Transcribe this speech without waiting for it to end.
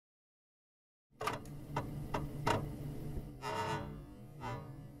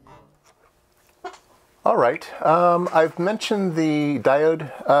All right, I've mentioned the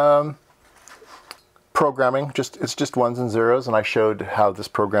diode programming. It's just ones and zeros, and I showed how this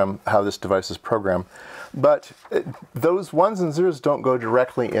device is programmed. But those ones and zeros don't go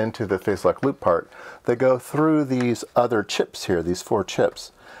directly into the phase lock loop part. They go through these other chips here, these 4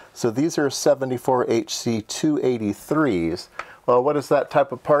 chips. So these are 74HC283s. Well, what is that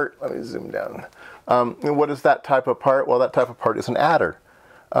type of part? Let me zoom down. What is that type of part? Well, that type of part is an adder.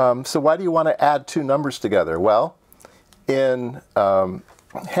 So why do you want to add 2 numbers together? Well, in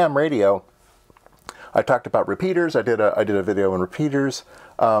ham radio, I talked about repeaters. I did a video on repeaters.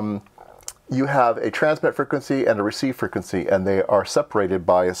 You have a transmit frequency and a receive frequency, and they are separated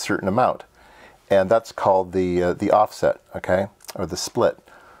by a certain amount, and that's called the offset, okay, or the split.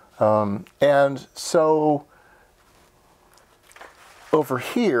 And so over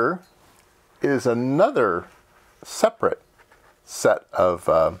here is another separate set of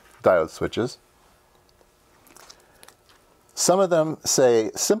diode switches. Some of them say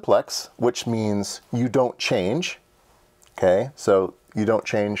simplex, which means you don't change, okay? So you don't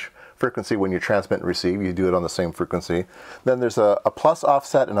change frequency when you transmit and receive, you do it on the same frequency. Then there's a plus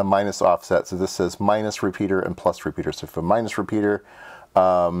offset and a minus offset. So this says minus repeater and plus repeater. So for minus repeater,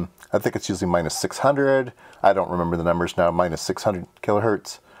 I think it's usually minus 600. I don't remember the numbers now, minus 600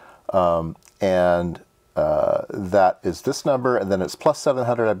 kilohertz. That is this number, and then it's plus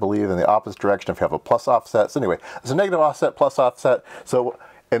 700, I believe, in the opposite direction if you have a plus offset. So anyway, it's a negative offset, plus offset. So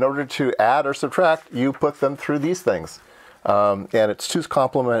in order to add or subtract, you put them through these things. And it's 2's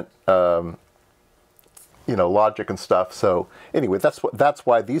complement, logic and stuff. So anyway, that's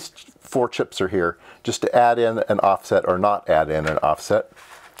why these 4 chips are here, just to add in an offset or not add in an offset.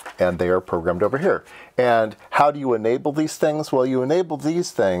 And they are programmed over here. And how do you enable these things? Well, you enable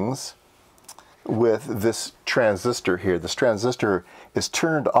these things with this transistor here. This transistor is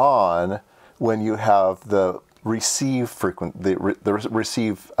turned on when you have the receive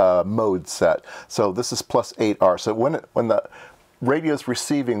receive mode set. So this is plus 8R. So when the radio is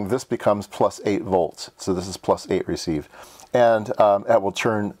receiving, this becomes plus 8 volts. So this is plus 8 receive, and it will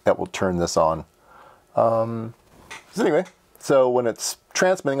turn this on. So anyway, so when it's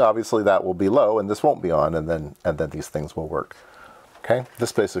transmitting, obviously that will be low, and this won't be on, and then these things will work. Okay,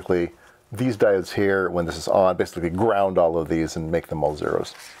 this basically, these diodes here, when this is on, basically ground all of these and make them all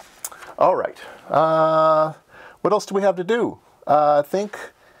zeros. All right. What else do we have to do? I think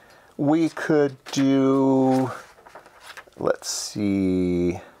we could do, let's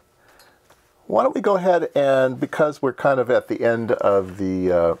see, why don't we go ahead and, because we're kind of at the end of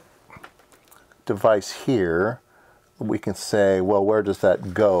the device here, we can say, well, where does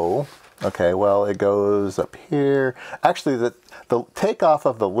that go? Okay, well, it goes up here. Actually, the takeoff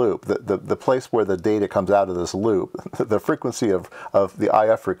of the loop, the place where the data comes out of this loop, the frequency of the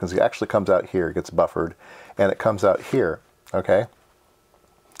IF frequency actually comes out here, it gets buffered, and it comes out here, okay?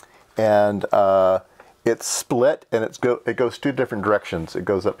 And it's split, and it goes 2 different directions. It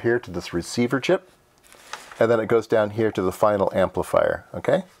goes up here to this receiver chip, and then it goes down here to the final amplifier,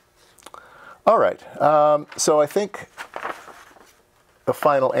 okay? All right, so I think the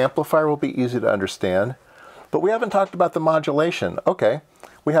final amplifier will be easy to understand, but we haven't talked about the modulation. Okay,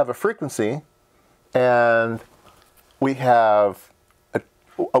 we have a frequency, and we have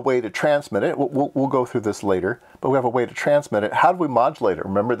a way to transmit it. We'll go through this later, but we have a way to transmit it. How do we modulate it?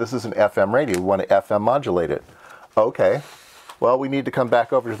 Remember, this is an FM radio. We want to FM modulate it. Okay, well, we need to come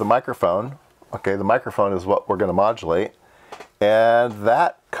back over to the microphone. Okay, the microphone is what we're going to modulate, and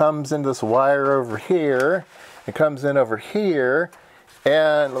that comes in this wire over here. It comes in over here,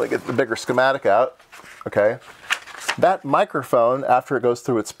 and let me get the bigger schematic out. Okay, that microphone, after it goes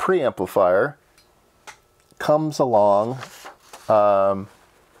through its preamplifier, comes along to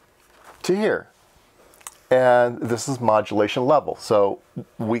here, and this is modulation level. So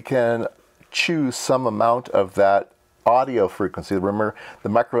we can choose some amount of that audio frequency. Remember, the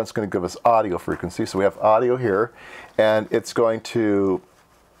microphone is going to give us audio frequency, so we have audio here, and it's going to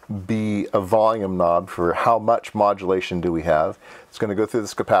be a volume knob for how much modulation do we have. It's going to go through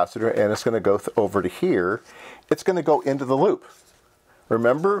this capacitor, and it's going to go over to here. It's going to go into the loop.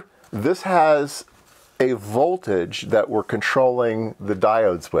 Remember, this has a voltage that we're controlling the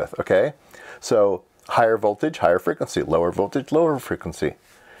diodes with, okay? So higher voltage, higher frequency, lower voltage, lower frequency.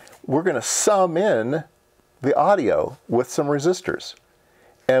 We're going to sum in the audio with some resistors.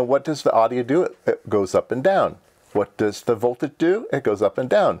 And what does the audio do? It goes up and down. What does the voltage do? It goes up and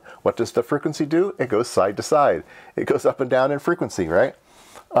down. What does the frequency do? It goes side to side. It goes up and down in frequency, right?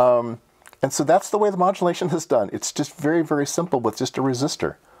 And so that's the way the modulation is done. It's just very, very simple with just a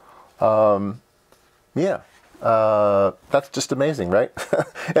resistor. Yeah. That's just amazing, right?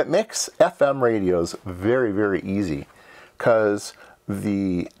 It makes FM radios very, very easy because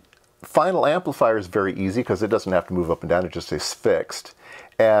the final amplifier is very easy because it doesn't have to move up and down, it just stays fixed.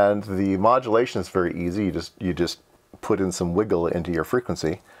 And the modulation is very easy, you just put in some wiggle into your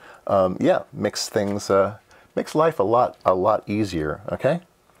frequency. Yeah, makes things, makes life a lot easier, okay?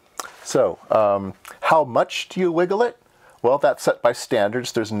 So, how much do you wiggle it? Well, that's set by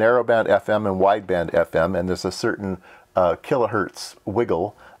standards. There's narrowband FM and wideband FM, and there's a certain kilohertz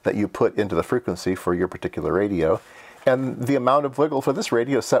wiggle that you put into the frequency for your particular radio. And the amount of wiggle for this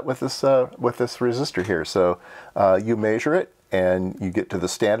radio is set with this resistor here. So you measure it, and you get to the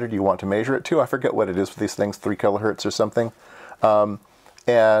standard you want to measure it to. I forget what it is for these things, 3 kilohertz or something.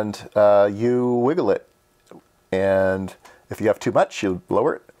 And you wiggle it. And if you have too much, you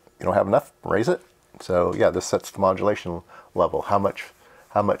lower it. You don't have enough, raise it. So yeah, this sets the modulation level. How much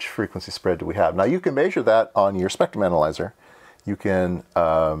frequency spread do we have? Now you can measure that on your spectrum analyzer. You can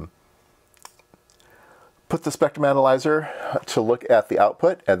put the spectrum analyzer to look at the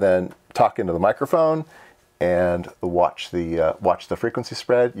output and then talk into the microphone and watch the frequency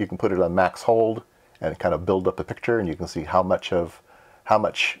spread. You can put it on max hold and kind of build up the picture, and you can see how much of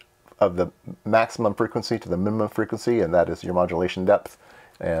the maximum frequency to the minimum frequency, and that is your modulation depth.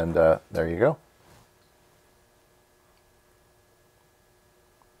 And there you go.